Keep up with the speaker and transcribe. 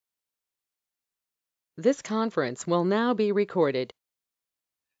This conference will now be recorded.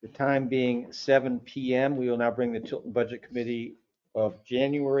 The time being 7 p.m., we will now bring the Tilton Budget Committee of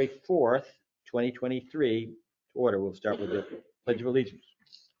January 4th, 2023 to order. We'll start with the Pledge of Allegiance.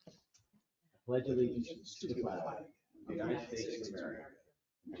 Pledge allegiance to the flag of the United States of America,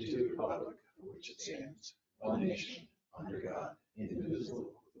 and to the republic for which it stands, one nation, under God, indivisible,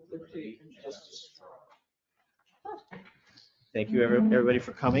 with liberty and justice for all. Thank you, everybody,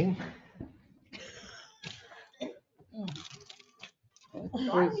 for coming.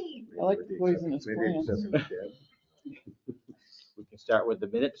 I like the poisonous plants. We can start with the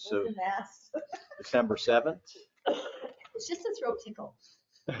minutes of December 7th. It's just a throat tickle.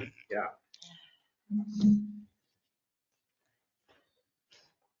 Yeah.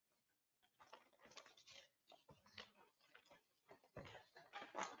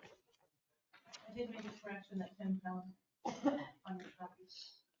 I did make a correction that Tim found on your copy.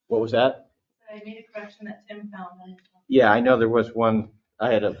 What was that? I made a correction that Tim found on your copy. Yeah, I know there was one.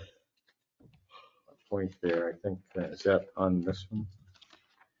 I had a point there. I think is that on this one?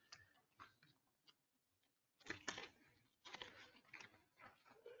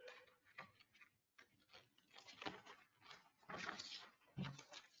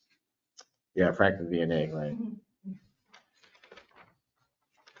 Yeah, Franklin VNA, right?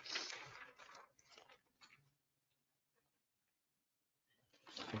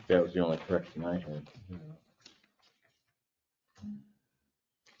 I think that was the only correction I had.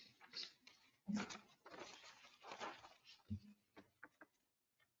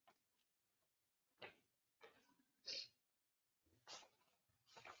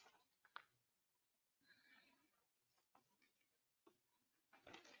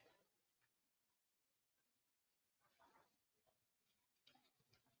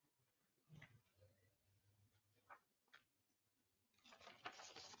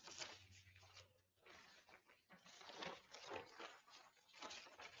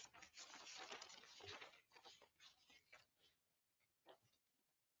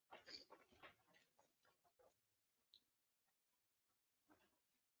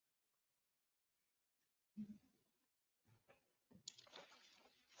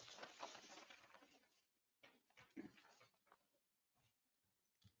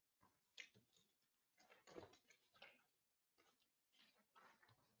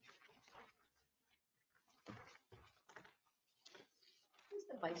 Who's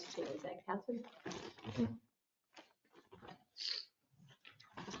the vice chair? Is that Catherine?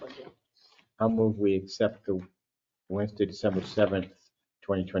 Just wondering. I'll move we accept the Wednesday, December 7th,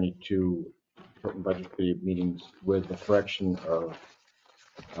 2022 Tilton Budget Committee meetings with the correction of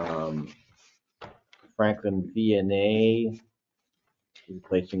Franklin VNA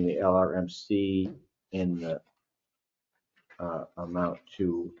replacing the LRMC in the amount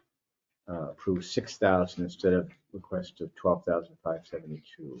to approve 6,000 instead of request of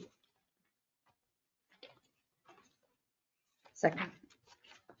 12,572. Second.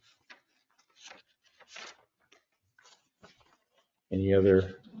 Any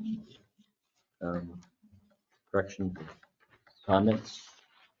other corrections, comments?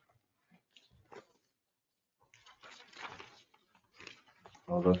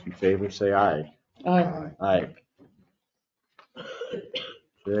 All those in favor say aye. Aye. Aye.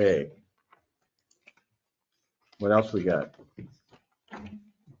 Okay. What else we got?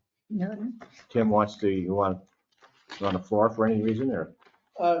 None. Tim wants to, you want on the floor for any reason or?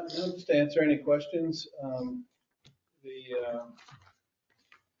 No, just to answer any questions.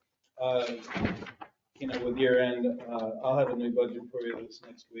 With year end, I'll have a new budget for you this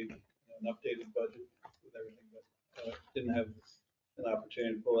next week, an updated budget with everything, but didn't have an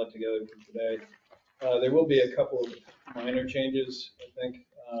opportunity to pull that together for today. There will be a couple of minor changes, I think,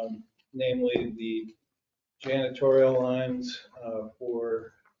 namely the janitorial lines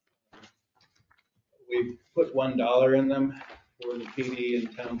we put $1 in them for the PD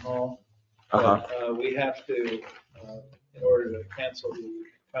and town hall. But we have to, in order to cancel the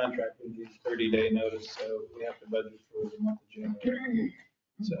contract, we need 30-day notice, so we have to budget for the month of January.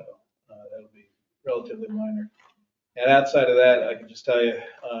 So that'll be relatively minor. And outside of that, I can just tell you,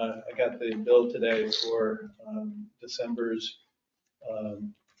 I got the bill today for December's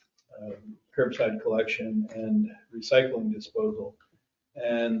curbside collection and recycling disposal.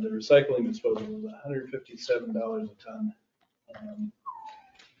 And the recycling disposal was $157 a ton. And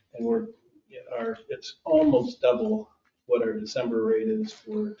it's almost double what our December rate is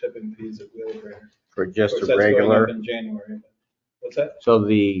for tipping fees at Wheelabrator. For just a That's regular? going up in January. What's that? So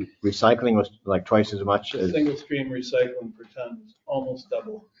the recycling was like twice as much as Single stream recycling per ton is almost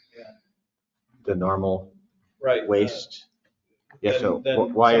double. Yeah. the normal Right. waste? Yeah, so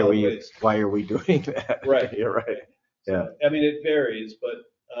than why are solid we, waste. why are we doing that? Right. You're right. Yeah. I mean, it varies,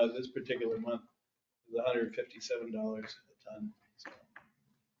 but this particular month is $157 a ton. So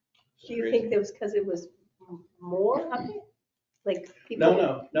it's Do you crazy. think that was because it was more of it? Like people?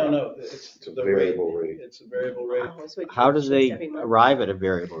 No. It's It's a the rate. variable rate. It's a variable rate. Oh, so it How do shifts they every month? arrive at a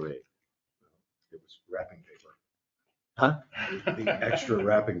variable rate? It was wrapping paper. Huh? The extra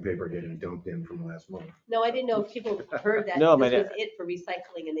wrapping paper getting dumped in from last month. No, I didn't know if people heard that No, this man, was it for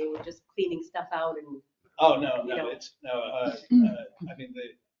recycling and they were just cleaning stuff out and. Oh, no, You know. it's, no, I mean,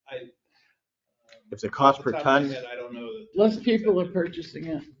 If the cost off per the top of my ton, head, I don't know. Less people are purchasing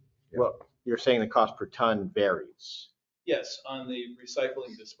it. well, you're saying the cost per ton varies. Yes, on the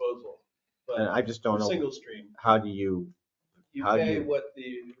recycling disposal, And but I just for don't know, single stream, how do you, you How do pay you- what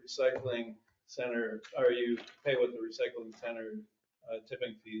the recycling center, or you pay what the recycling center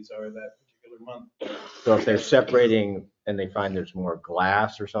tipping fees are that particular month. so if they're separating and they find there's more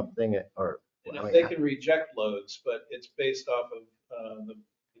glass or something, or, And I if mean, they can reject loads, but it's based off of the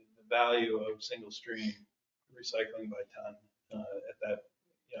value of single stream recycling by ton at that,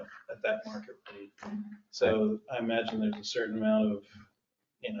 at that market rate. So I imagine there's a certain amount of,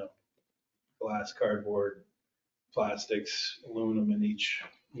 glass, cardboard, plastics, aluminum in each,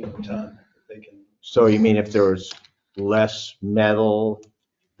 ton that they can. so you mean if there's less metal,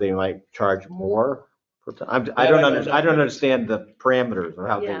 they might charge more per ton? I don't understand the parameters or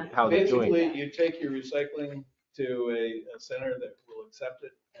Yeah. how they're doing it. Basically, you take your recycling to a center that will accept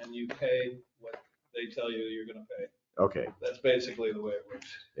it and you pay what they tell you you're gonna pay. Okay, That's basically the way it works.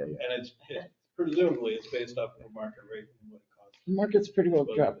 Yeah. And it's presumably it's based off of the market rate and what it costs. The market's pretty well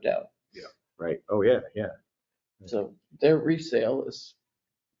dropped out, right, oh, yeah. so their resale is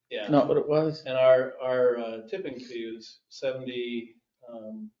Yeah. not what it was. And our tipping fee is 70,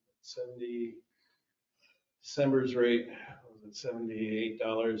 December's rate, was it $78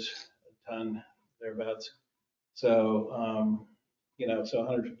 a ton, thereabouts. So, so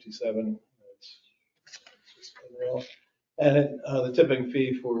 157, it's just unreal. And the tipping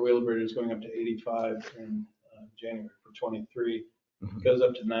fee for Wheelbridge is going up to 85 in January for 23. Mhm. Goes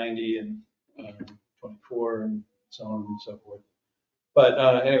up to 90 in 24 and so on and so forth. But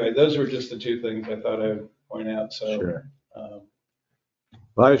anyway, those were just the two things I thought I would point out. So, Sure. um,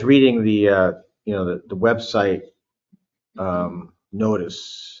 Well, I was reading the website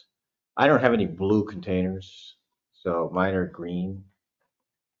notice. I don't have any blue containers, so mine are green.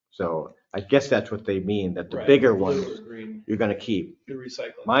 So I guess that's what they mean, that the right, bigger blue ones or green, you're gonna keep. the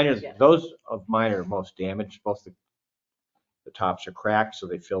recycling. Mine is, Yeah. those of mine are most damaged, both the tops are cracked, so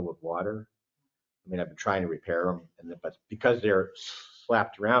they fill with water. I mean, I've been trying to repair them, but because they're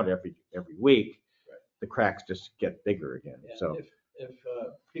slapped around every week, Right. the cracks just get bigger again, Yeah, so. if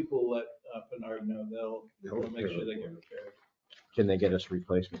people let Bernard know, they'll make sure they get repaired. Can they get us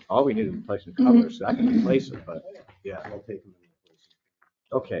replacement? All we need is replacement covers, so I can replace them, but, yeah, I'll take them in the place.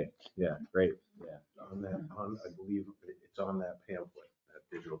 okay, yeah, great, yeah. I believe it's on that pamphlet, that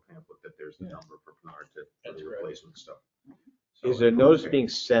digital pamphlet, that there's the Yeah. number for Bernard for That's the right. replacement stuff. So Is there if- notice being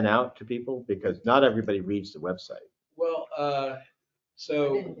sent out to people? Because not everybody reads the website. Well,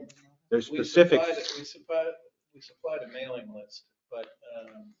 so There's we specifics. supplied a mailing list, but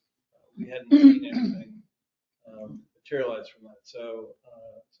we hadn't seen anything materialize from that. So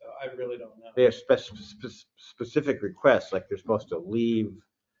I really don't know. They have specific requests, like they're supposed to leave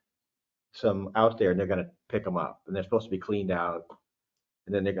some out there and they're gonna pick them up. And they're supposed to be cleaned out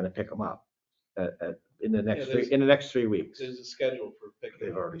and then they're gonna pick them up in the next there's- 3 weeks. There's a schedule for picking.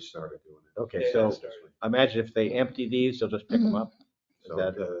 They've up. already started doing it. Okay, They so have started. imagine if they empty these, they'll just pick them up. So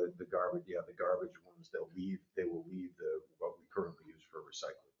that- the garbage, the garbage ones, they will leave what we currently use for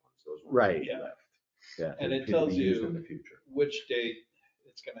recycling ones. Those ones Right. will be Yeah. left. Yeah. And it Can be tells used you in the future. which date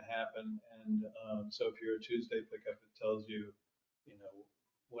it's going to happen. And so if you're a Tuesday pickup, it tells you,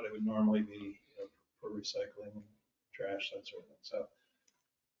 what it would normally be for recycling, trash, that sort of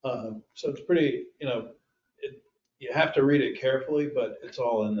thing. So it's pretty, you have to read it carefully, but it's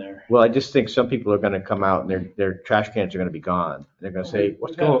all in there. Well, I just think some people are gonna come out and their trash cans are gonna be gone. They're gonna say,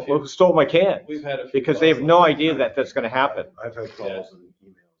 We've had a few. who stole my can? We've had a few Because they have calls no like idea that that's gonna happen. I've had calls and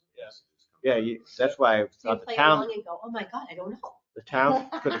emails. Yeah. Yeah, that's why I So you thought the play town, along and go, oh my God, I don't know. the town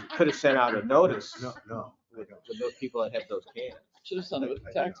could have sent out a notice No. to those people that have those cans. Should have sent it with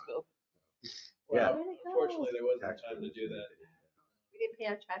the tax bill. Well, Where'd it go? unfortunately, there wasn't Tax time to bills. do that. We didn't pay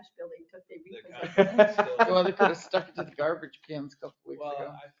our trash bill, they The repossessed. contract is still- Well, they could have stuck it to the garbage cans a couple weeks Well,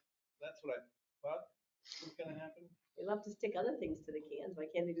 ago. that's what I thought was gonna happen. They love to stick other things to the cans, why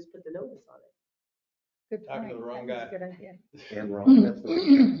can't they just put the notice on it? Good Talking to the wrong guy. Good idea. And wrong, that's the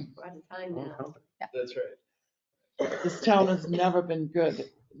We're out of time wrong now. company. That's right. This town has never been good at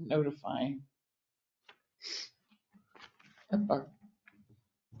notifying. Ever.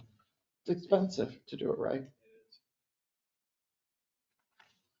 It's expensive to do it right.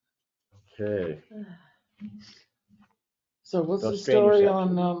 Okay. So what's The the stranger story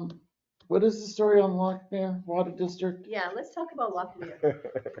section. on, what is the story on Lockmere Water District? Yeah, let's talk about Lockmere.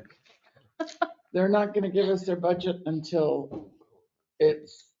 They're not gonna give us their budget until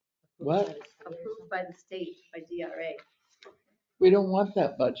it's, what? Approved by the state, by DRA. We don't want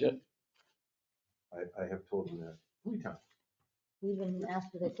that budget. I have told them that. Many times. We didn't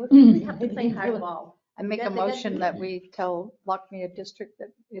ask for the quick. We have to play hardball. I make a They got- motion that we tell Lockmere District that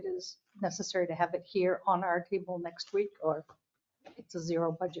it is necessary to have it here on our table next week, or it's a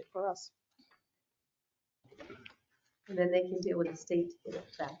zero budget for us. And then they can deal with the state to get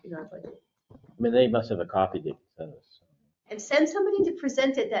it back in our budget. I mean, they must have a copy they can send us. And send somebody to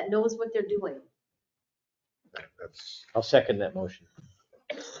present it that knows what they're doing. That's, I'll second that motion.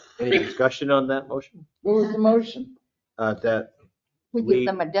 Any discussion on that motion? What was the motion? That We We- give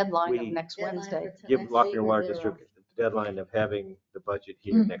them a deadline of we- next Wednesday. give Lockyer Water District the deadline of having the budget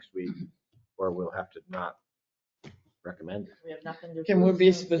here next week, or we'll have to not recommend it. We have nothing to. Can we prove,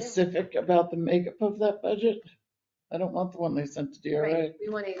 be so- specific about the makeup of that budget? I don't want the one they sent to DRA. Right, we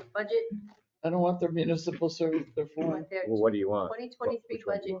want a budget, I don't want their municipal service, their we form. want their Well, what do you want? 2023 Which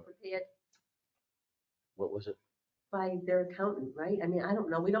one do you budget want? prepared What was it? by their accountant, right? I mean, I don't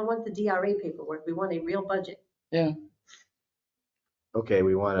know, we don't want the DRA paperwork, we want a real budget. Yeah, Okay,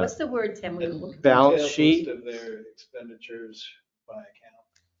 we want What's a the word, Tim? We A look- balance detailed sheet. list of their expenditures by account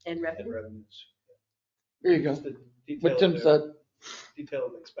And and revenue. revenues. there you go. Just the detail What of Tim their- said. Detail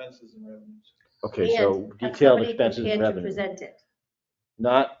of expenses and revenues. Okay, so And have detailed somebody expenses and prepared to revenue. Present it.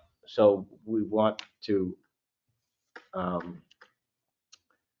 Not, so we want to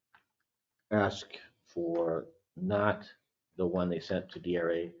ask for not the one they sent to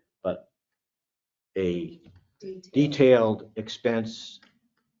DRA, but a detailed expense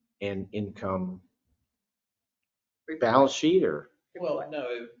and income balance sheet, or? Well, no,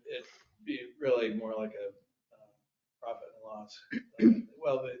 it'd be really more like a profit and loss.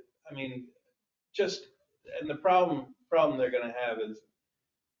 Well, I mean, just, and the problem they're gonna have is,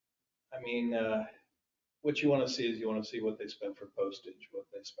 I mean, what you wanna see is you wanna see what they spend for postage, what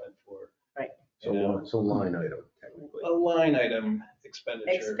they spend for. Right. You know, it's a line item technically. a line item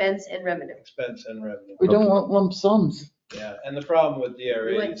expenditure. Expense and revenue. Expense and revenue. We don't want lump sums. Yeah, and the problem with We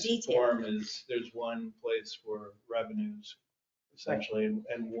want DRA's detail. form is there's one place for revenues essentially and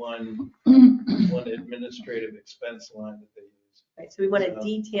one administrative expense line that they use. Right, so we want a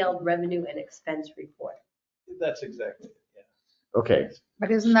detailed revenue and expense report. That's exactly it, yeah. Okay,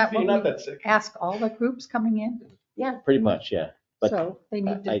 But isn't that You're not what we that sick. ask all the groups coming in? pretty much, yeah. But So they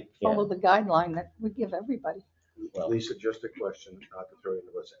need I- to yeah. follow the guideline that we give everybody. Well- Lisa, just a question, not to throw you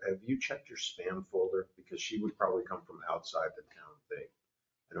into this. Have you checked your spam folder? Because she would probably come from outside the town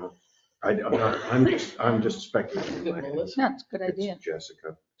thing. I'm not, I'm just speculating. Melissa, That's a good It's idea.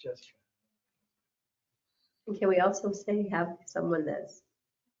 Jessica. Jessica. And can we also say have someone that's,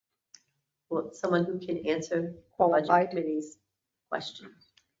 well, someone who can answer budget Qualified. committee's questions?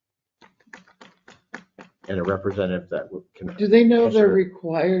 And a representative that can. Do they know they're answer-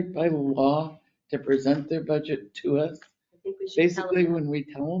 required by law to present their budget to us? I think we should tell Basically, them. when we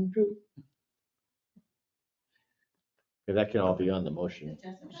tell them to? That can all be on the motion.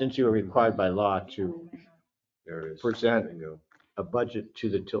 Since you are required by law to There it is. Present. Bingo. a budget to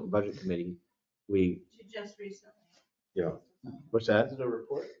the Tilton Budget Committee, we, Just recently. Yeah. what's that? Is it a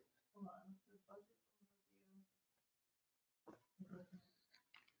report? Hold on.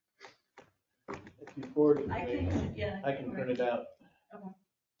 If you forward it to I me, can, yeah. I can print it out. Okay.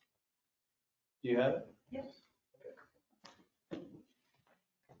 Do you have it? Yes.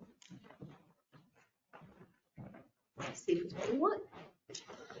 See if it's what we want.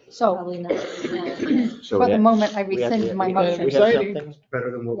 So Probably not. So for the that- moment, I we have- rescind my we have- motion. we have Exciting. something?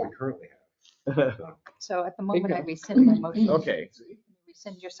 Better than what we Yeah. currently have. So, So at the moment, I Bingo. rescind my motion. Okay.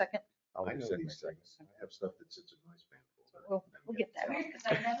 Rescind your second. I'll I know rescind my these second. things. I have stuff that sits in my spam folder. We'll get that. Weird, because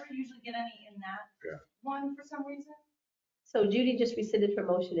I never usually get any in that Yeah. one for some reason. So Judy just rescinded her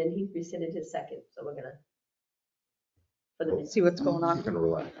motion and he rescinded his second, so we're gonna. For the minutes. See what's going I'm on. gonna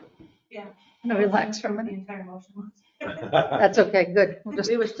relax. Yeah. No, relax for a The minute. entire motion was. That's okay, good. We'll just,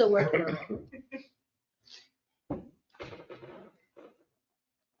 We were still working on it.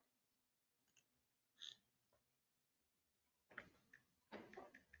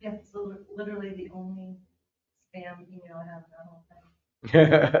 Yeah, it's literally the only spam email I have in that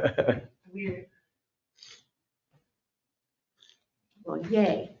whole thing. Weird. Well,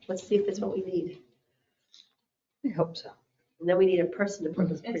 yay, let's see if it's what we need. I hope so. And then we need a person to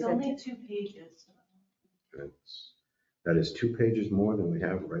It's present only it. 2 pages. That is 2 pages more than we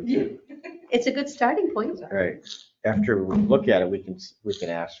have right there. It's a good starting point. Right. After we look at it, we can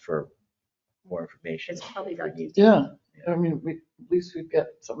ask for more information. It's probably not detailed. Yeah, I mean, at least we've got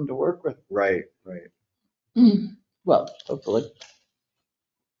something to work with. Right, right. Well, hopefully.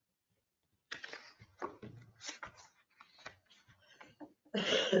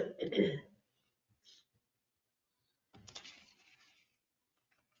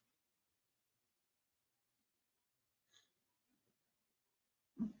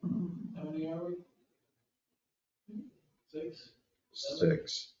 How many are we?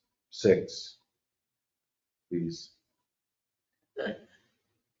 6? 6. Please.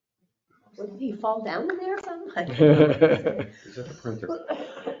 Did he fall down in there or something? Is that the printer?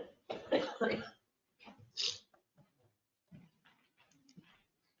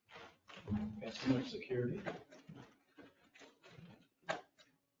 Got too much security.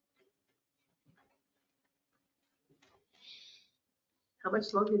 How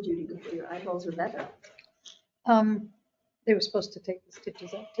much longer, Judy, before your eyeballs are better? They were supposed to take the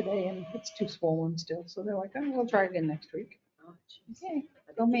stitches out today and it's too swollen still. So they're like, oh, we'll try again next week. Oh, jeez. Okay,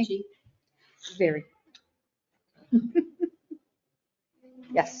 I go think me. she- Very.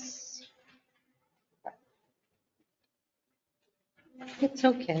 Yes. It's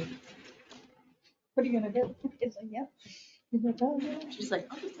okay. What are you gonna do? He's like, yeah. He's like, oh, yeah. She's like,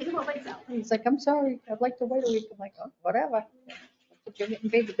 I'll just take them all myself. He's like, I'm sorry, I'd like to wait a week. I'm like, oh, whatever. That's what you're getting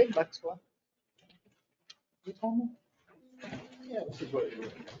paid the big bucks for. You tell me. Yeah, this is what you're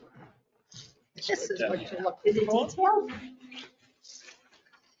looking This is what you're Is looking it for. detailed?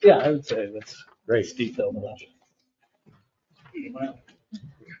 Yeah, I would say that's great detailed enough. Well.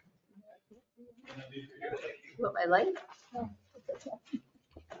 What my life?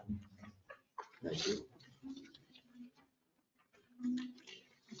 Thank you.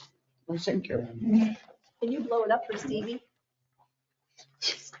 I think you're. Can you blow it up for Stevie?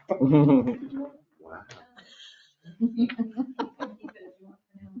 Wow.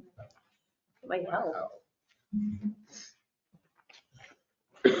 It might help.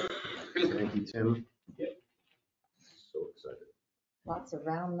 Thank you, Tim. So excited. Lots of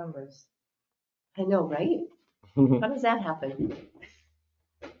round numbers. I know, right? How does that happen?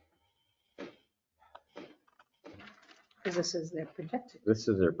 Because this is their projected. This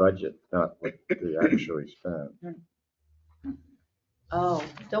is their budget, not what they actually spent. Oh,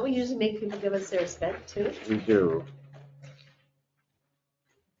 don't we usually make people give us their spent too? We do.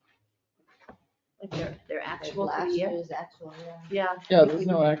 Like their Like actual for last the year? year's actual, yeah. Yeah. Yeah, there's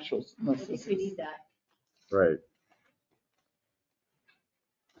no actuals. I think we need that. Right.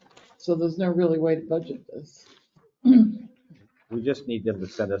 So there's no really way to budget this. We just need them to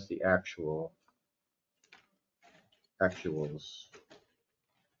send us the actuals.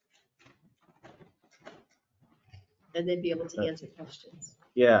 And they'd be able to answer questions.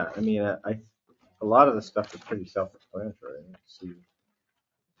 Yeah, I mean, a lot of the stuff is pretty self-explanatory. Let's see.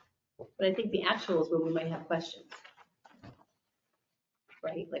 But I think the actual is where we might have questions.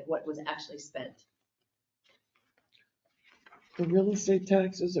 Right? Like what was actually spent. The real estate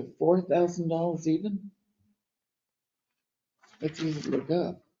taxes are $4,000 even? That's easy to look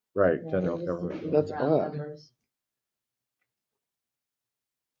up. Right, Yeah, general they just government, do That's round odd. numbers.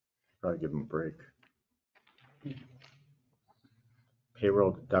 probably give them a break.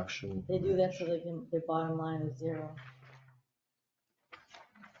 Payroll deduction. They do that so they can, their bottom line is 0.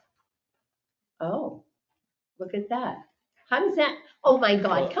 Oh, look at that. How does that, oh my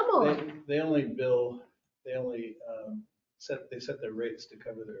God, come on. They only bill, they only set their rates to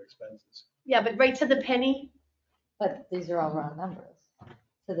cover their expenses. Yeah, but right to the penny. But these are all round numbers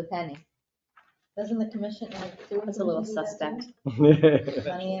to the penny. Doesn't the commission, like, sewer That's a little commission do that suspect. too?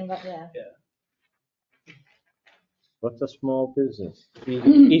 Money in, but yeah. What's a small business?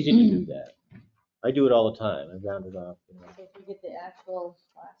 Easy to do that. I do it all the time. I round it off. You know. So if you get the actual,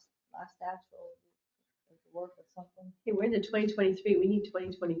 last actual, you could work with something. Hey, we're in the 2023. We need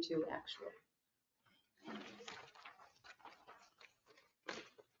 2022 actual.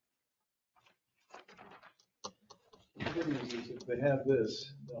 The good news is if they have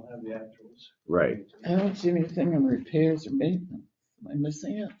this, they'll have the actuals. Right. I don't see anything on repairs or maintenance. Am I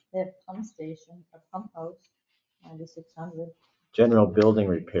missing it? They have pump station, a pump house, 9,600. General building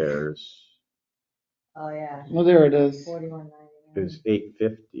repairs Oh, yeah, Well, there it is. 41.99. is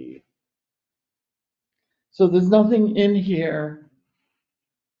 $850. So there's nothing in here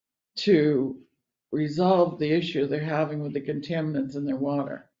to resolve the issue they're having with the contaminants in their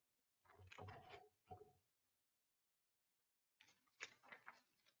water.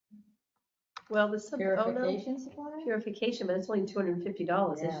 Well, there's some, oh no, Purification supply? purification, but it's only $250.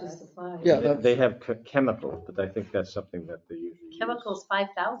 It's Yeah, just that's- supplies. Yeah, They- that's- They have chemicals, but I think that's something that they usually use. Chemicals,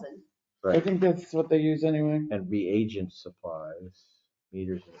 5,000. I Right, think that's what they use anyway. and reagent supplies,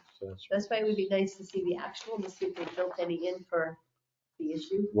 meters and accessories. That's why it would be nice to see the actual, to see if they built any in for the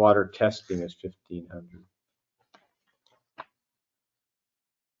issue. Water testing is 1,500.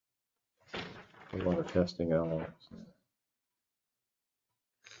 Water testing, all.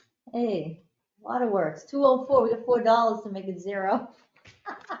 Hey, waterworks, 204, we got $4 to make it zero.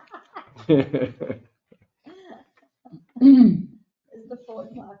 It's the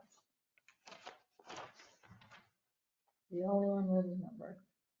 $4. The only one with a number.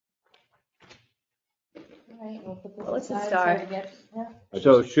 All right, we'll put this Well, it's a aside start. so we get, yeah.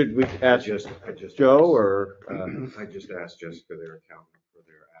 So should we I ask just Joe or I just asked Jessica, their accountant, for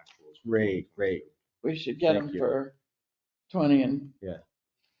their actuals. Ray? We should get Thank them you. for 20 and. Yeah.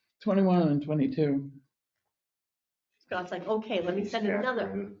 21 and 22. Scott's like, okay, let me send it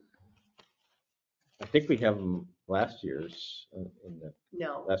another. I think we have them last year's, in the,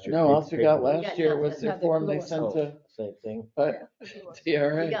 No. last year's. No, all we got paperwork. last year was the Nothing. form they sent Oh, to same thing. We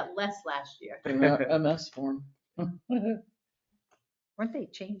TRA, got less last year. an MS form. Weren't they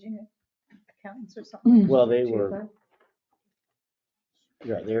changing it? Accountants or something? Well, they were,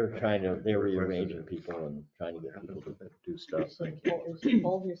 yeah, they were rearranging people and trying to get people to do stuff. You should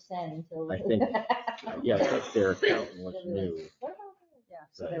hold your send until. I think, yeah, I think their accountant was new. What about that? Yeah,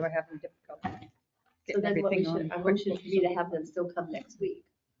 so they were having difficulty So getting then what we everything should, on. our motion should be to have them still come next week.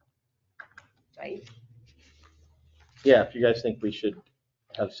 Right? Yeah, if you guys think we should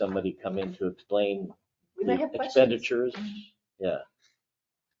have somebody come in to explain We might the have questions. expenditures, yeah.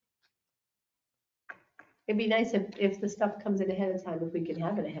 It'd be nice if the stuff comes in ahead of time, if we can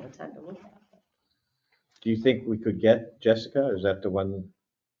have it ahead of time to look at. Do you think we could get Jessica? Is that the one?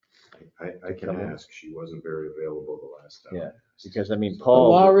 I can ask. She wasn't very available the last time. Yeah. Because I mean, law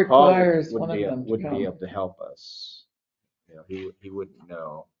Paul requires would one of be, them to would be come. able to help us. You know, he wouldn't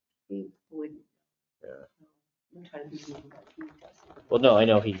know. We would. Yeah. I'm trying to be mean, but he does. Well, no, I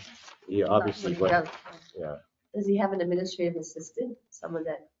know he Not obviously, what he does. yeah. Does he have an administrative assistant, someone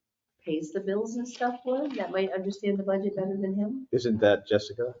that pays the bills and stuff for him, that might understand the budget better than him? Isn't that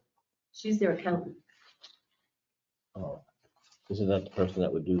Jessica? She's their accountant. Oh, isn't that the person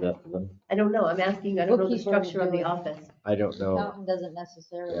that would do that for them? I don't know, I'm asking, I don't know the Bookkeeper would structure of do the it. office. I don't know. Accountant doesn't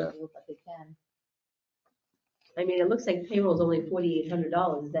necessarily Yeah. do it, but they can. I mean, it looks like payroll's only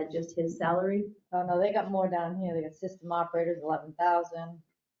 $4,800. Is that just his salary? Oh, no, they got more down here. They got system operators, 11,000.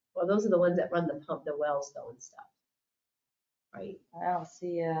 Well, those are the ones that run the pump, the wells though and stuff. Right, I don't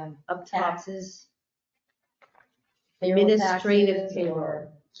see, up top, taxes. Payroll administrative taxes payroll.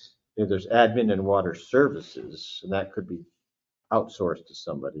 or- Yeah, there's admin and water services, and that could be outsourced to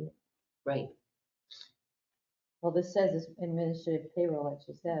somebody. Right, Well, this says it's administrative payroll, like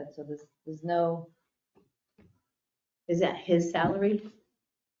you said, so there's no, is that his salary?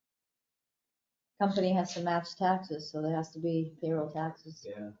 company has to match taxes, so there has to be payroll taxes.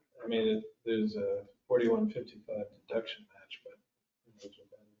 Yeah, I mean, there's a 4155 deduction match, but who knows what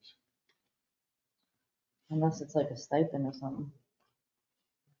that is. Unless it's like a stipend or something.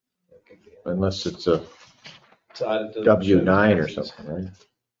 That could be- Unless it's a It's added to the W-9 or taxes. something, right?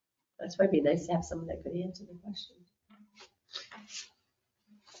 That's why it'd be nice to have someone that could answer the question.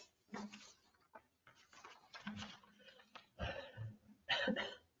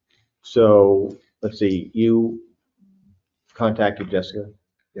 So, let's see, you contacted Jessica?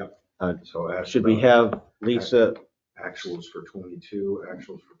 Yep. So ask should we about have Lisa, Actuals for 22,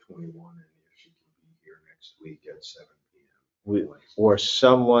 actuals for 21, and if she can be here next week at 7 p.m. or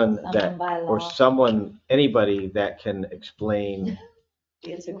someone Someone that, by or law. someone, anybody that can explain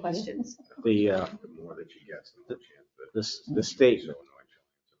Answer questions. the, The more that she gets, the more chance that. the state. So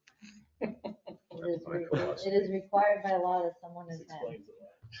annoying. It is required by law that someone is This there. explains a lot.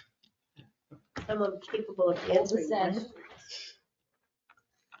 Someone capable of Hold the answering send. questions.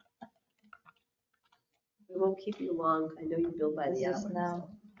 We won't keep you long. I know you bill by This the is hour. now,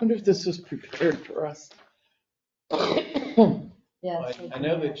 Wonder if this was prepared for us. yeah. Well, so I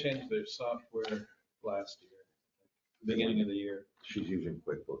know they changed their software last year, beginning of the year, She's using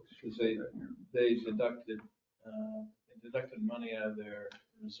QuickBooks. because they deducted money out of their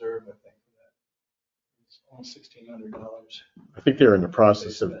reserve, I think, for that. It's almost $1,600. I think they were in the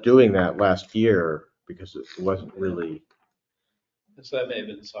process of doing that last year because it wasn't really, So that may have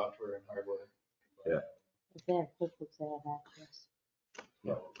been software and hardware. Yeah. If they have QuickBooks, they have access.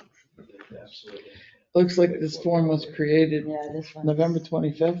 Absolutely. Looks like this form was created Yeah, this one. November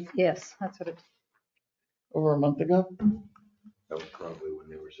 25th, Yes, that's what it, over a month ago. That was probably when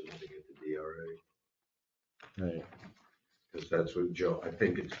they were submitting it to DRA. Right. Because that's what Joe, I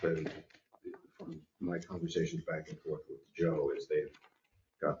think it's been, from my conversations back and forth with Joe, is they've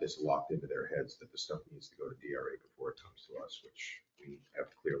got this locked into their heads that the stuff needs to go to DRA before it comes to us, which we have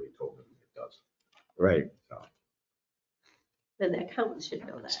clearly told them it doesn't. Right. So, Then the accountant should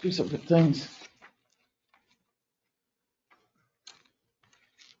know Let's that. do some good things.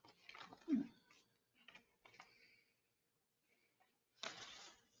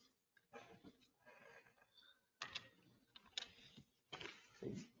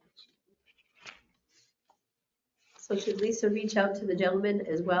 So should Lisa reach out to the gentleman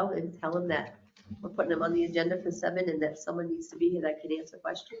as well and tell him that we're putting him on the agenda for 7 and that someone needs to be here that can answer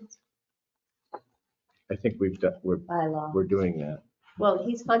questions? I think we're Bylaw. doing that. Well,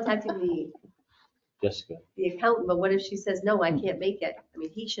 he's contacting Jessica. the accountant, but what if she says, no, I can't make it? I mean,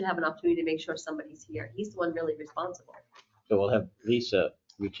 he should have an opportunity to make sure somebody's here. He's the one really responsible. So we'll have Lisa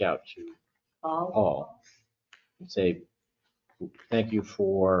reach out to Paul and say, thank you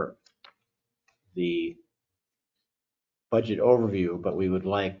for the budget overview, but we would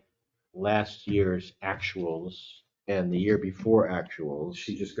like last year's actuals and the year before actuals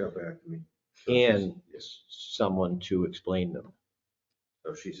she just got back to me. and Yes. someone to explain them.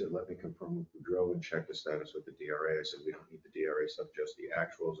 So she said, let me confirm with Boudreaux and check the status with the DRA. I said, we don't need the DRA stuff, just the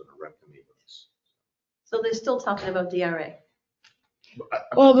actuals and a rep to meet with us. So they're still talking about DRA.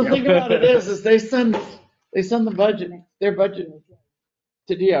 Well, the thing about it is they send the budget, their budget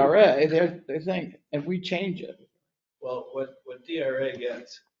to DRA, they think, and we change it. Well, what DRA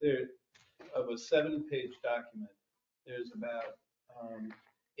gets, there, of a 7-page document, there's about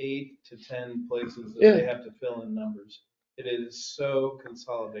 8 to 10 places that they have to fill in numbers. It is so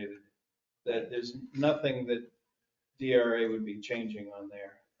consolidated that there's nothing that DRA would be changing on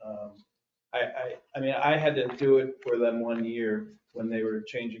there. I mean, I had to do it for them one year when they were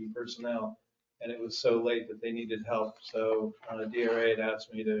changing personnel, and it was so late that they needed help. So DRA had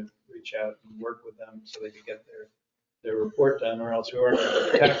asked me to reach out and work with them so they could get their report done, or else we weren't going to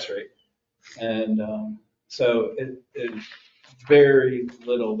get the tax rate. And so it's very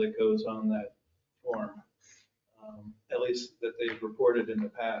little that goes on that form, at least that they've reported in the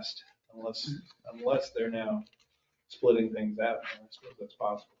past, unless they're now splitting things out. I suppose that's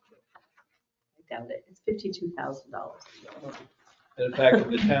possible. I doubt it. It's $52,000. And in fact,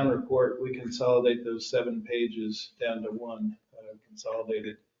 in the town report, we consolidate those 7 pages down to one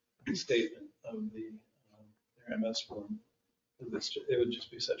consolidated statement of their MS form. It would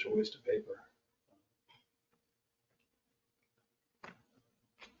just be such a waste of paper.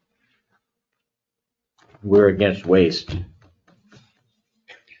 We're against waste.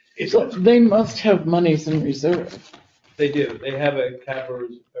 So they must have monies in reserve. They do. They have a capital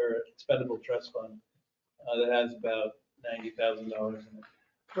or expendable trust fund that has about $90,000 in it.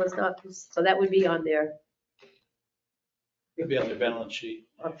 Well, it's not, so that would be on there It'd be on their balance sheet.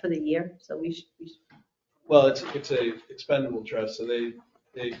 for the year. So we should, Well, it's a expendable trust, so they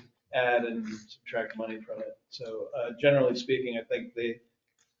add and subtract money from it. So generally speaking, I think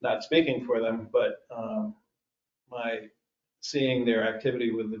not speaking for them, but my seeing their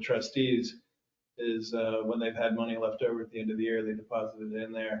activity with the trustees is when they've had money left over at the end of the year, they deposit it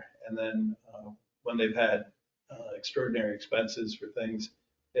in there. And then when they've had extraordinary expenses for things,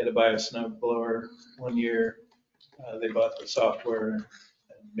 they had to buy a snow blower one year. They bought the software and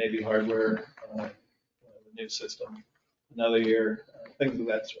maybe hardware, the new system another year, things of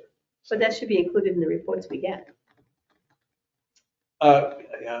that sort. but that should be included in the reports we get,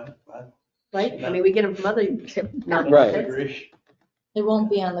 Yeah. right? I mean, we get them from other Right. nonprofits. It won't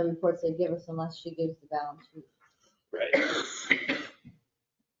be on the reports they give us unless she gives the balance sheet. Right.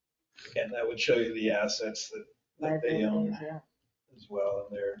 And that would show you the assets that they own Liabilities, yeah. as well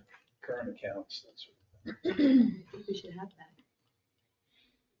in their current accounts. That sort of thing. I think we should have that.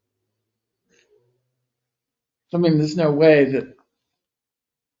 I mean, there's no way that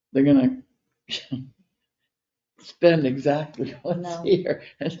they're gonna spend exactly what's No. here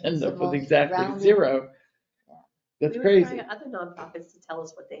and end It's up the with most exactly rounded- zero. Yeah. That's We were crazy. trying other nonprofits to tell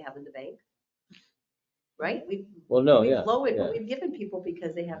us what they have in the bank. Right? We've Yeah. lowered yeah. what we've given people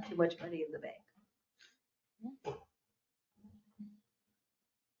because they have too much money in the bank.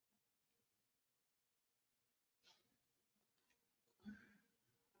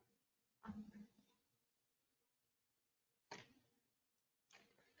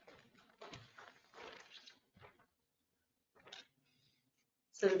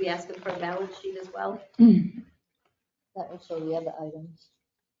 So do we ask them for a balance sheet as well? That will show the other items.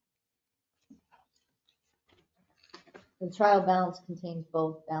 The trial balance contains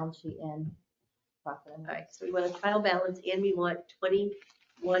both balance sheet and profit and All loss. right, so we want a trial balance and we want 20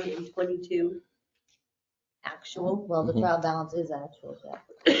 21 and 22 actual. Well, the Mhm. trial balance is actual, yeah.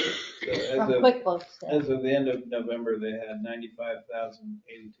 So From QuickBooks, yeah. as of the end of November, they had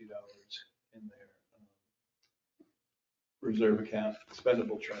 $95,082 in their reserve account,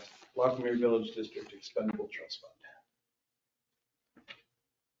 expendable trust, Lockmere Village District Expendable Trust Fund.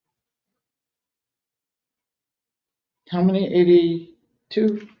 How many?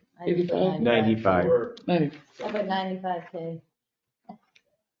 82? I just put 85? 95. Or 90. I put 95K.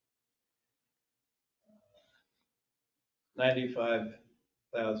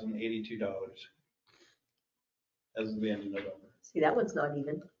 $95,082 as of the end of November. See, that one's not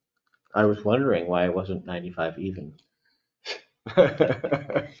even. I was wondering why it wasn't 95 even.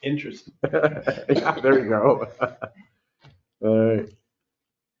 Interesting. Yeah, there you go. All right.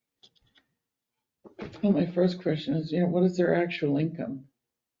 Well, my first question is, what is their actual income?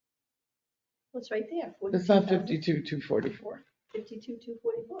 What's right there? It's not 42,000. 52,244.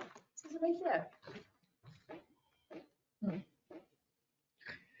 52,244. It says it right there.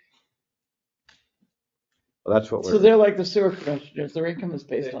 Well, that's what So we're, they're like the sewer commissioners, their income is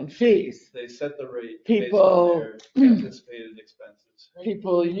based on fees. They set the rate based People- on their anticipated expenses.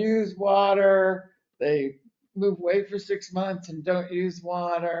 People use water, they move away for 6 months and don't use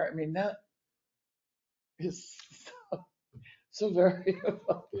water. I mean, that is so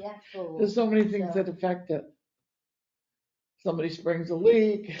variable. The actual. There's so many things that affect it. Somebody springs a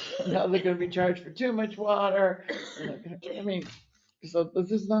leak, now they're gonna be charged for too much water. I mean, so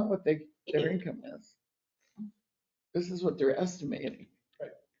this is not what their income is. This is what they're estimating. Right,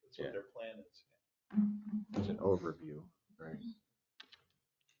 that's what their plan is. it's an overview, right?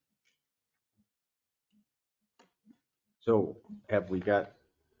 So have we got,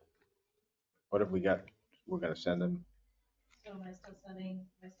 what have we got? We're gonna send them? So am I still sending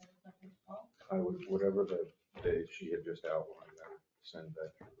something to Paul? I would, whatever the day she had just outlined, I would send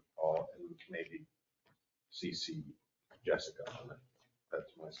that to Paul and maybe CC Jessica on it.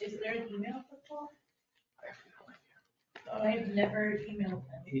 That's my Is suggestion. there an email for Paul? I have no idea. I've never emailed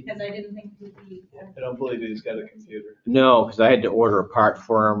him because I didn't think he would be. I don't believe he's got a computer. No, because I had to order a part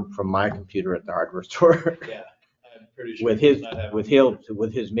for him from my computer at the hardware store Yeah, I'm pretty sure. with he does his, not have a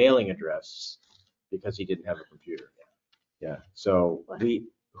with his mailing address because he didn't have a computer. Yeah, so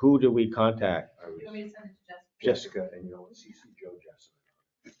who do we contact? I You want was me to send it to Jessica? Jessica and you'll CC Joe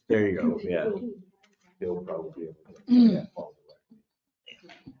Jessica. There you go, yeah. He'll probably be able to get Paul directly.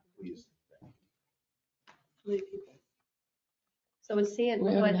 Please. So it's saying,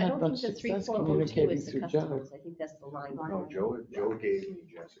 We I haven't had don't much think the success 3402 is communicating the through Joe. customers. I think that's the line. No, Joe gave me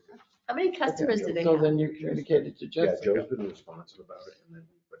Jessica. How many customers do they So have? then you communicated to Yeah, Jessica. Joe's been responsive about it and then,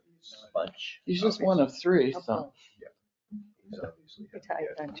 but he's Bunch. He's just one of 3, so. obviously. You're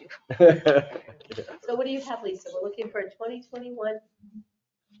tired, aren't you? So what do you have, Lisa? We're looking for a 2021,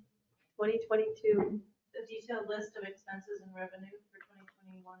 2022. The detailed list of expenses and revenue for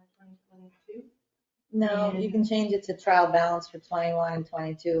 2021 and 2022. No, you can change it to trial balance for 21 and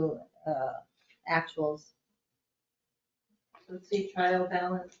 22 actuals. So let's see, trial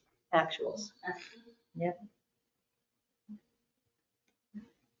balance. Actuals. Yep.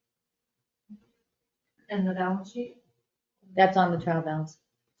 And the balance sheet. That's on the trial balance.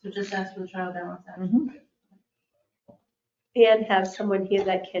 So just ask for the trial balance. Mhm. And have someone here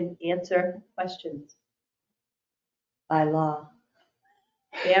that can answer questions. By law.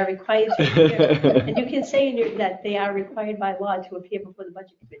 They are required to appear. And you can say that they are required by law to appear before the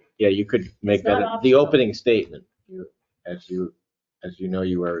budget committee. Yeah, you could make It's not that the optional. opening statement. As you know,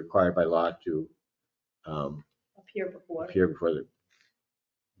 you are required by law to Appear before. appear before the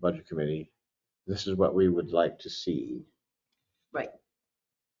budget committee. This is what we would like to see. Right.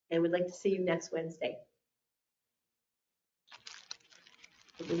 And we'd like to see you next Wednesday.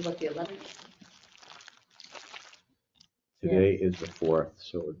 This is what, the 11th? Today is the 4th,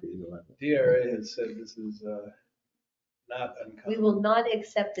 so it would be the 11th. DRA has said this is not We uncommon will not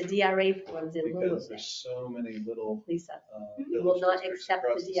accept the DRA forms in lieu because of there's this. so many little. Lisa, we village will not districts accept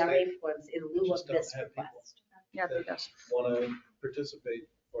across the the DRA state forms in lieu of just don't this have people. request. Yeah, that Want to participate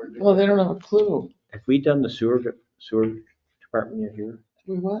or do. Well, they don't have a clue. Have we done the sewer department yet here?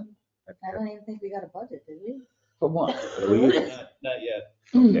 We what? I don't even think we got a budget, did we? For what? Not yet.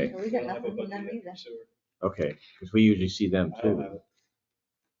 Okay, We We got don't have a nothing from budget them yet either. for sewer. okay, because we usually see them I don't too. have it.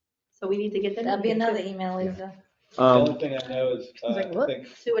 So we need to get them. That'll be another email, Lisa. The only thing I know is, like, I what? think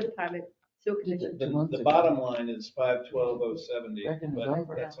Sewer department, sewer commission. the bottom line is 512,070, Back in but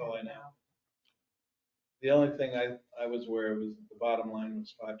November. that's all I know. The only thing I was aware of was the bottom line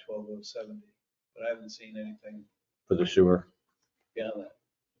was 512,070, but I haven't seen anything For the sewer. beyond that.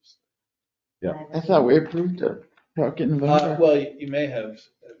 Yeah. I thought we approved it. talk in November? Well, you may have.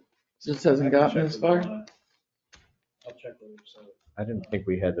 Just hasn't I can gotten check this with far? Donna. I'll check with her, so. I didn't think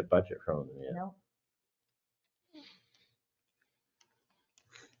we had the budget from them yet. No,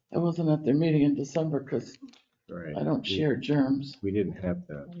 I wasn't at their meeting in December because Right. I don't share germs. We didn't have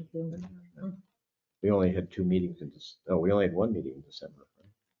that. thank you. We only had 2 meetings in we only had 1 meeting in December. Right?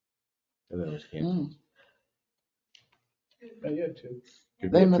 And then it was canceled. Oh, you had two. Did we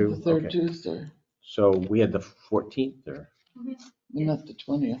They have met 2? the third Okay. Tuesday. So we had the 14th there. We met the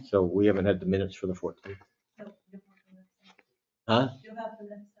 20th. So we haven't had the minutes for the 14th. Nope, you'll have the next Huh? time. You'll have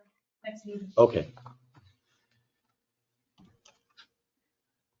the next meeting. Okay.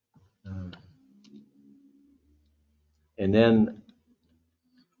 And then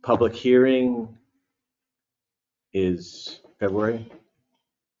public hearing is February.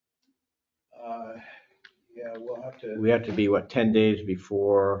 Yeah, we'll have to. We have to be, 10 days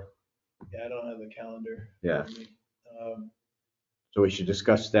before? Yeah, I don't have the calendar. Yeah. with me. So we should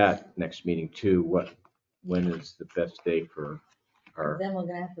discuss that next meeting too. When is the best day for our Then we're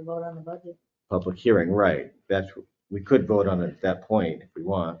gonna have to vote on the budget. public hearing? Right. We could vote on it at that point if we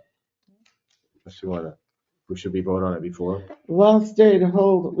want. Unless we should be voting on it before. The last day to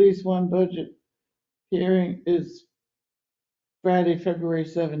hold at least one budget hearing is Friday, February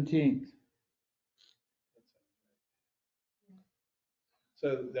 17th.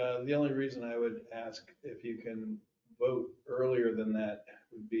 So the only reason I would ask if you can vote earlier than that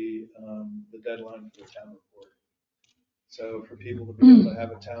would be the deadline for the town report. So for people to be able to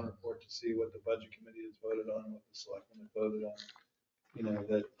have a town report to see what the budget committee has voted on, what the selectmen have voted on, you know,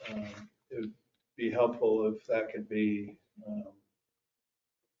 that it would be helpful if that could be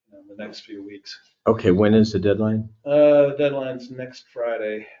the next few weeks. Okay, when is the deadline? Deadline's next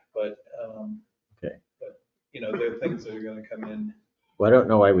Friday, but Okay. But you know, there are things that are going to come in. Well, I don't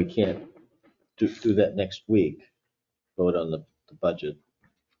know why we can't do that next week. Vote on the budget.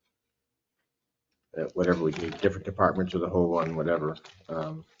 Whatever we need, different departments or the whole one, whatever.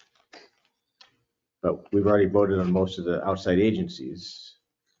 But we've already voted on most of the outside agencies.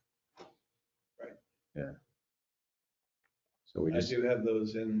 Right. Yeah. So we I just, do have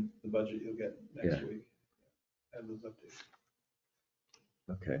those in the budget you'll get next Yeah. week. Have those updated.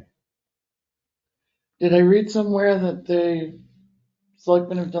 okay. Did I read somewhere that the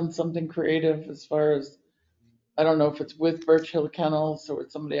selectmen have done something creative as far as, I don't know if it's with Birch Hill Kennels or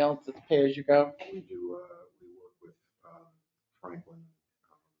with somebody else that's pay as you go? We do, we work with Franklin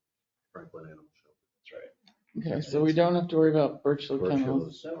Animal Shelter. That's right. Okay, so we don't have to worry about Birch Hill Birch Hill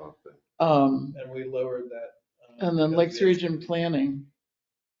Kennels. is off the- And we lowered that. And then because Lakes the- Region Planning.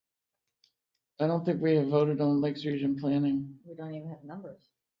 I don't think we have voted on Lakes Region Planning. We don't even have numbers.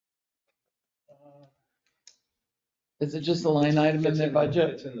 Is it just a line item in It's their budget?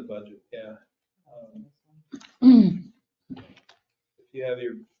 It's in the budget, yeah. Mm. If you have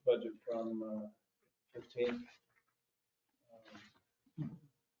your budget from 15.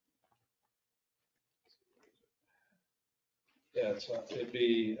 Yeah, it'd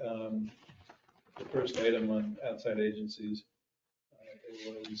be the first item on outside agencies.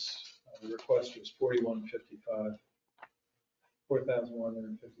 It was, the request was $4,155,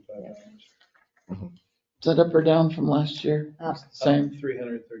 $4,155. Is that up or down from last year? Up. Same.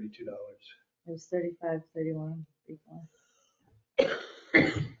 $332. It was 35, 31,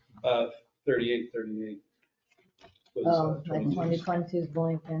 3838. was, Oh, my 22. 2022's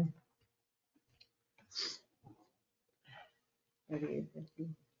blanking. 3850.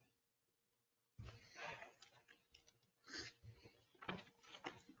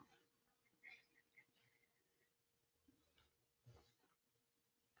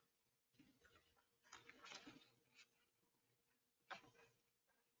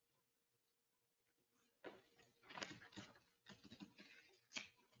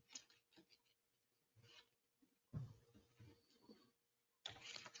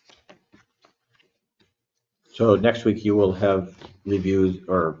 So next week you will have reviews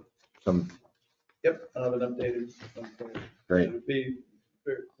or some, Yep, I'll have an updated. Great. It'll be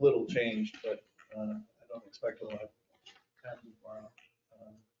very little changed, but I don't expect a lot to happen tomorrow.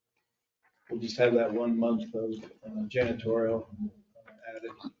 We'll just have that 1 month of janitorial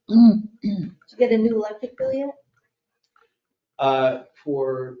added. Did you get a new electric bill yet?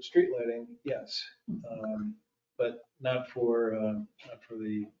 For street lighting, yes, but not for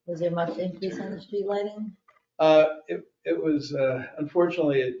the. Was there much increase on the street lighting? It was,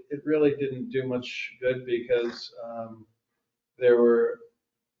 unfortunately, it really didn't do much good because there were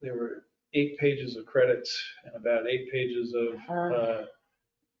 8 pages of credits and about 8 pages of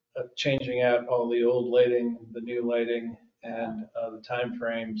changing out all the old lighting, the new lighting, and the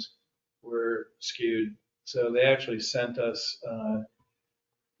timeframes were skewed. So they actually sent us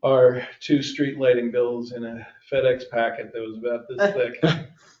our 2 street lighting bills in a FedEx packet that was about this thick.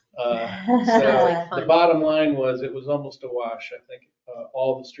 So the bottom line was it was almost a wash. I think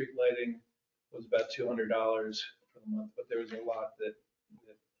all the street lighting was about $200 for the month, but there was a lot that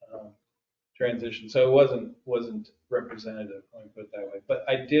transitioned. So it wasn't representative, let me put it that way. But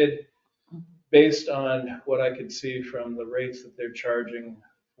I did, based on what I could see from the rates that they're charging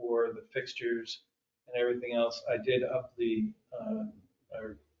for the fixtures and everything else, I did up the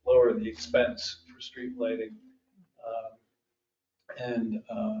or lower the expense for street lighting.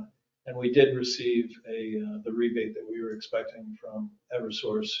 And we did receive the rebate that we were expecting from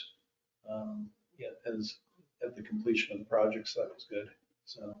Eversource as at the completion of the project, so that was good.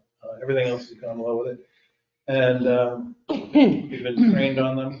 So everything else has gone well with it. And we've been trained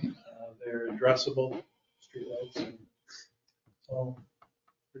on them. They're addressable streetlights, and so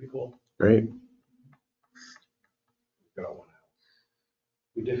pretty cool. Great.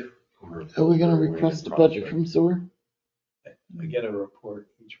 We do. Are we gonna request a budget from sewer? I get a report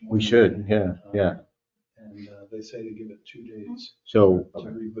each morning. We should, yeah. And they say to give it 2 days So to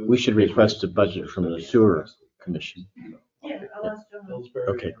reboot. we should request a budget from the sewer commission. Yeah, I'll ask John. Pillsbury.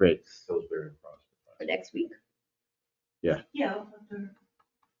 Okay, great. For next week? Yeah, I'll talk to her.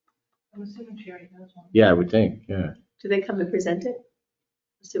 I'm assuming she already knows one. Yeah, I would think, yeah. Do they come and present it?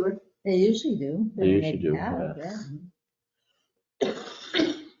 Sewer? They usually do. They usually do, have, yeah.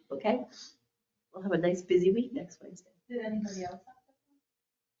 Okay. We'll have a nice busy week next Wednesday. Did anybody else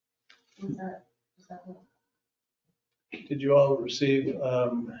have that? Was that what? Did you all receive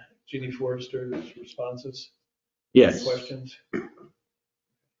Jeannie Forrester's responses? Yes, Questions?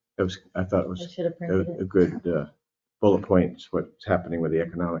 I thought it I was should have printed a it. good bullet points, what's happening with the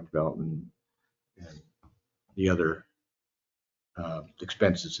economic development and the other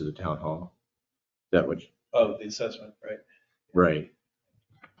expenses to the town hall. That would, Oh, the assessment, right? right.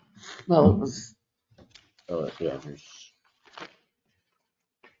 Well, it was, Yeah, there's.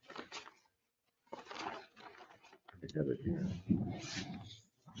 I got it here.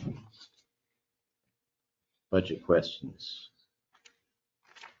 Budget questions.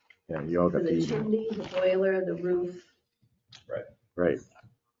 Yeah, you all For got the the, chimney, the boiler, the roof. right.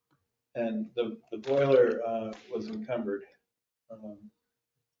 And the boiler was encumbered.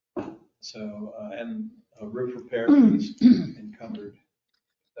 And a roof repair was encumbered.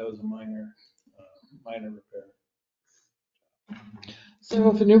 That was a minor repair. so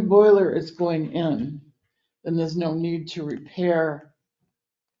if a new boiler is going in, then there's no need to repair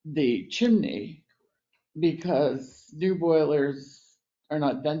the chimney because new boilers are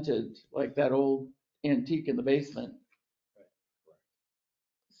not vented like that old antique in the basement.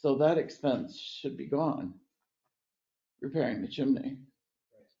 So that expense should be gone, repairing the chimney.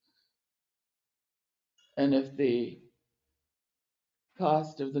 And if the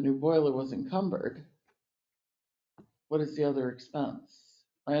cost of the new boiler was encumbered, what is the other expense?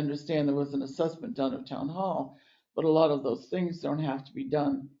 I understand there was an assessment done at town hall, but a lot of those things don't have to be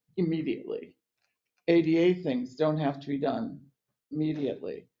done immediately. ADA things don't have to be done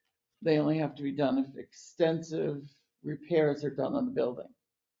immediately. They only have to be done if extensive repairs are done on the building.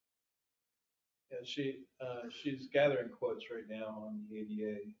 Yeah, she's gathering quotes right now on the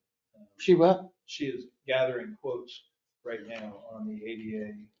ADA. She what? She is gathering quotes right now on the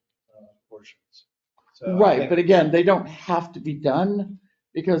ADA portions. So I Right, think- but again, they don't have to be done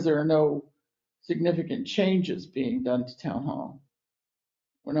because there are no significant changes being done to town hall.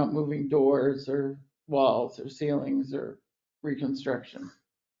 We're not moving doors or walls or ceilings or reconstruction.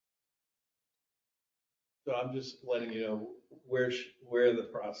 So I'm just letting you know where the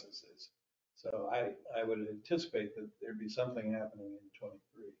process is. So I would anticipate that there'd be something happening in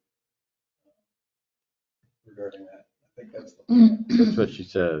 23 regarding that. I think that's the plan. That's what she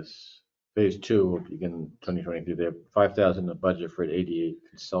says. Phase 2 will begin 2023. They have 5,000 in the budget for an ADA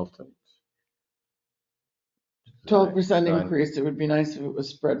consultant. 12% increase, it would be nice if it was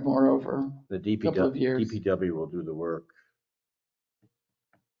spread more over. The couple of years. DPW will do the work.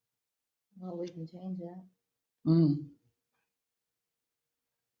 Well, we can change that. Mm.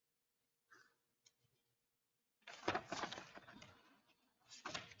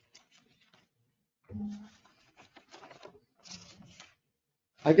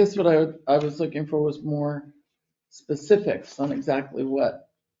 I guess what I was looking for was more specifics on exactly what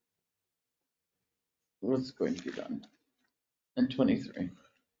was going to be done in 23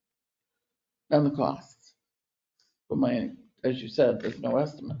 and the costs. But as you said, there's no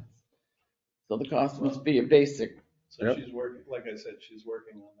estimates. So the cost must be a basic. So Yep. she's working, like I said, she's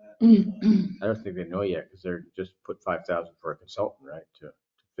working on that. I don't think they know yet because they're just put 5,000 for a consultant, right? To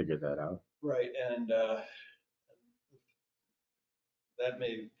figure that out. Right, and that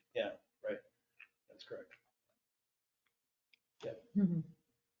may, yeah, right, that's correct. Mhm.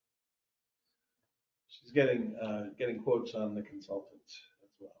 She's getting quotes on the consultants as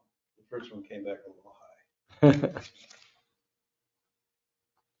well. The first one came back a little high.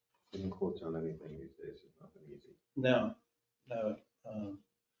 Getting quotes on anything these days is nothing easy. No.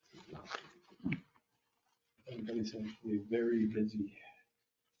 Everybody seems to be very busy.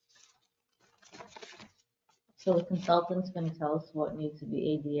 So the consultant's gonna tell us what needs to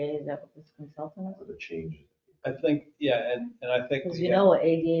be ADA, is that what this consultant For is? the changes. I think, yeah, and I think. Because you know what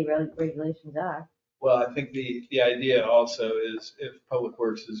ADA regulations are. Well, I think the idea also is if Public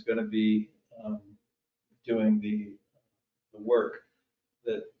Works is going to be doing the work,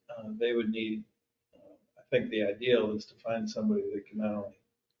 that they would need, I think the ideal is to find somebody that can not only,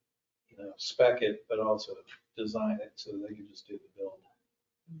 spec it, but also design it so they can just do the build.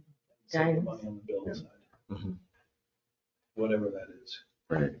 Save the Guidance. money on the build Yeah. side. Mhm. Whatever that is.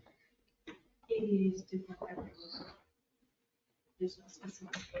 Right. ADA is different everywhere. There's no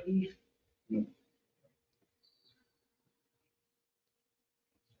specific ADA.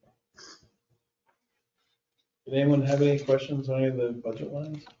 Did anyone have any questions on any of the budget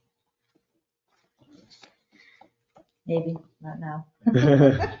lines? Maybe, not now.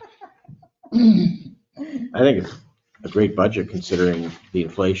 I think it's a great budget considering the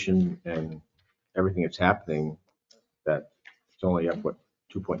inflation and everything that's happening, that it's only up, what,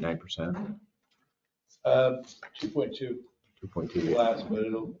 2.9%? 2.2 2.2. last, but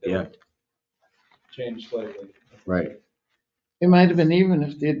it'll Yeah. change slightly. Right. It might have been even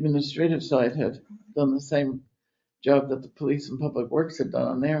if the administrative side had done the same job that the police and public works had done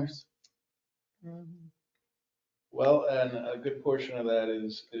on theirs. Mhm. Well, and a good portion of that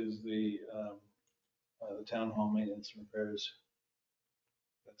is the town hall maintenance and repairs.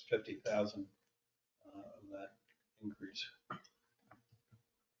 That's 50,000 of that increase.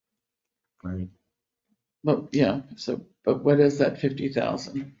 Right. But yeah, so, but what is that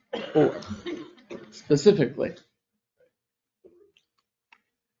 50,000 for specifically? The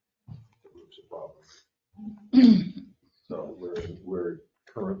roof's a problem. So we're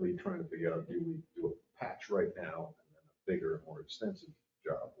currently trying to figure out, do we do a patch right now and then a bigger, more extensive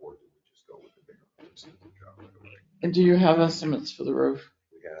job, or do we just go with the bigger, more extensive job right away? And do you have estimates for the roof?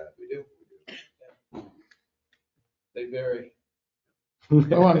 We do. They vary.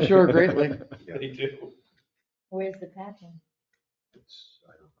 Oh, I'm sure greatly. Yeah, They do. Where's the patching? it's,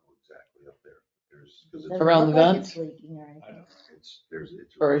 I don't know exactly up there. There's, because Doesn't it's. Around look the like vents? it's leaking or I anything. know. It's.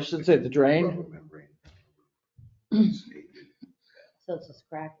 Or I should say the drain. Rubber membrane. It's So it's just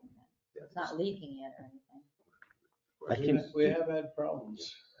cracking. yeah, It's not leaking yet or anything. I can- We have had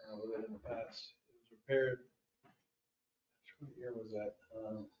problems with it in the past. It was repaired. What year was that?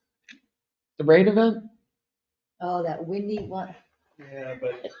 The rain event? Oh, that windy one. Yeah,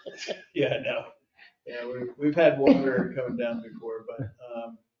 but, yeah, no. Yeah, we've had water coming down before, but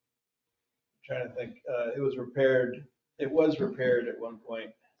trying to think, it was repaired at one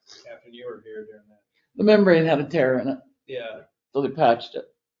point after you were here during that. The membrane had a tear in it, Yeah, so they patched it.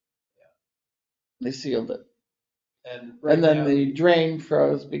 They sealed it. and right And then now, the drain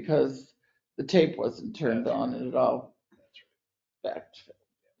froze because the tape wasn't turned on and it all backed.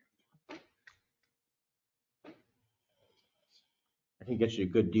 I can get you a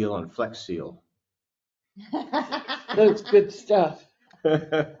good deal on Flex Seal. That's good stuff. How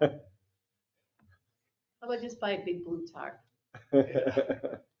about just buy a big blue tarp? That'll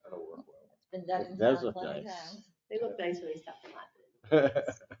work well. It's been done in It does town look plenty of nice. times. They look nice when they stop in lot.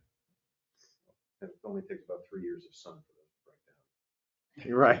 It only takes about 3 years of sun for those to break down.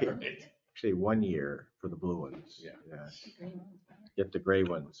 You're right. Actually, 1 year for the blue ones. Yeah. Get the gray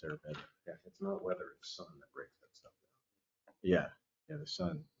ones, they're better. Yeah, it's not weather, it's sun that breaks that stuff down. Yeah, the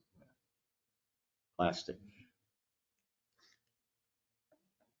sun. Plastic.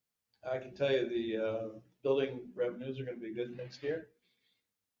 I can tell you the building revenues are gonna be good next year.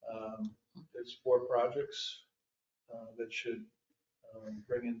 There's 4 projects that should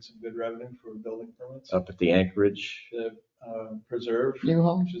bring in some good revenue for building permits. Up at the Anchorage. The Preserve, New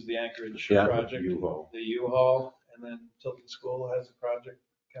home? which is the Anchorage Yeah. project. U-Haul. The U-Haul, and then Tilton School has a project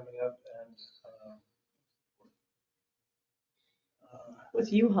coming up, and What's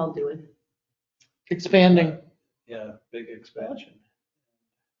U-Haul doing? Expanding. yeah, big expansion.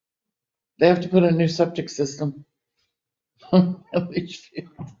 They have to put a new septic system. At least few.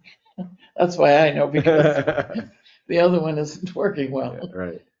 That's why I know, because the other one isn't working well.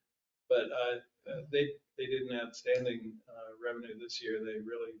 Right. But they did an outstanding revenue this year. They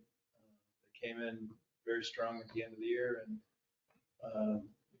really they came in very strong at the end of the year, and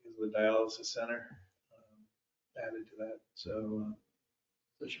because of the dialysis center added to that. So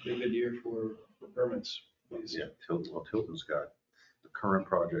it should be a good year for permits. Yeah, Tilton's got the current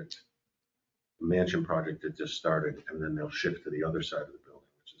project, the mansion project that just started, and then they'll shift to the other side of the building,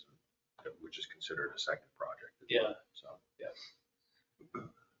 which is considered a second project. as well. Yeah. So. Yeah.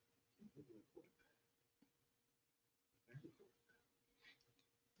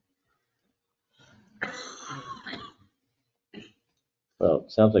 Well,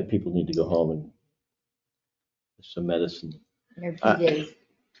 it sounds like people need to go home and get some medicine. Your PJs.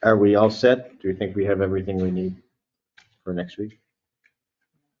 Are we all set? Do you think we have everything we need for next week?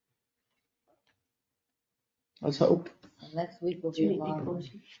 Let's hope. Next week will Do you be need to make a long.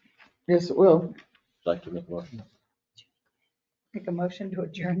 motion? Yes, it will. Would you like to make a motion? Make a motion to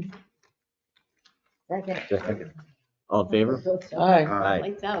adjourn. Second. Second. All in favor? Aye. Aye.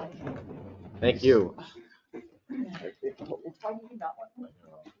 Lights out. Thank you. You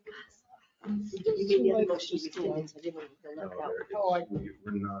made the other motion, you rescinded, so I didn't want to fill that out.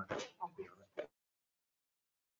 We're not.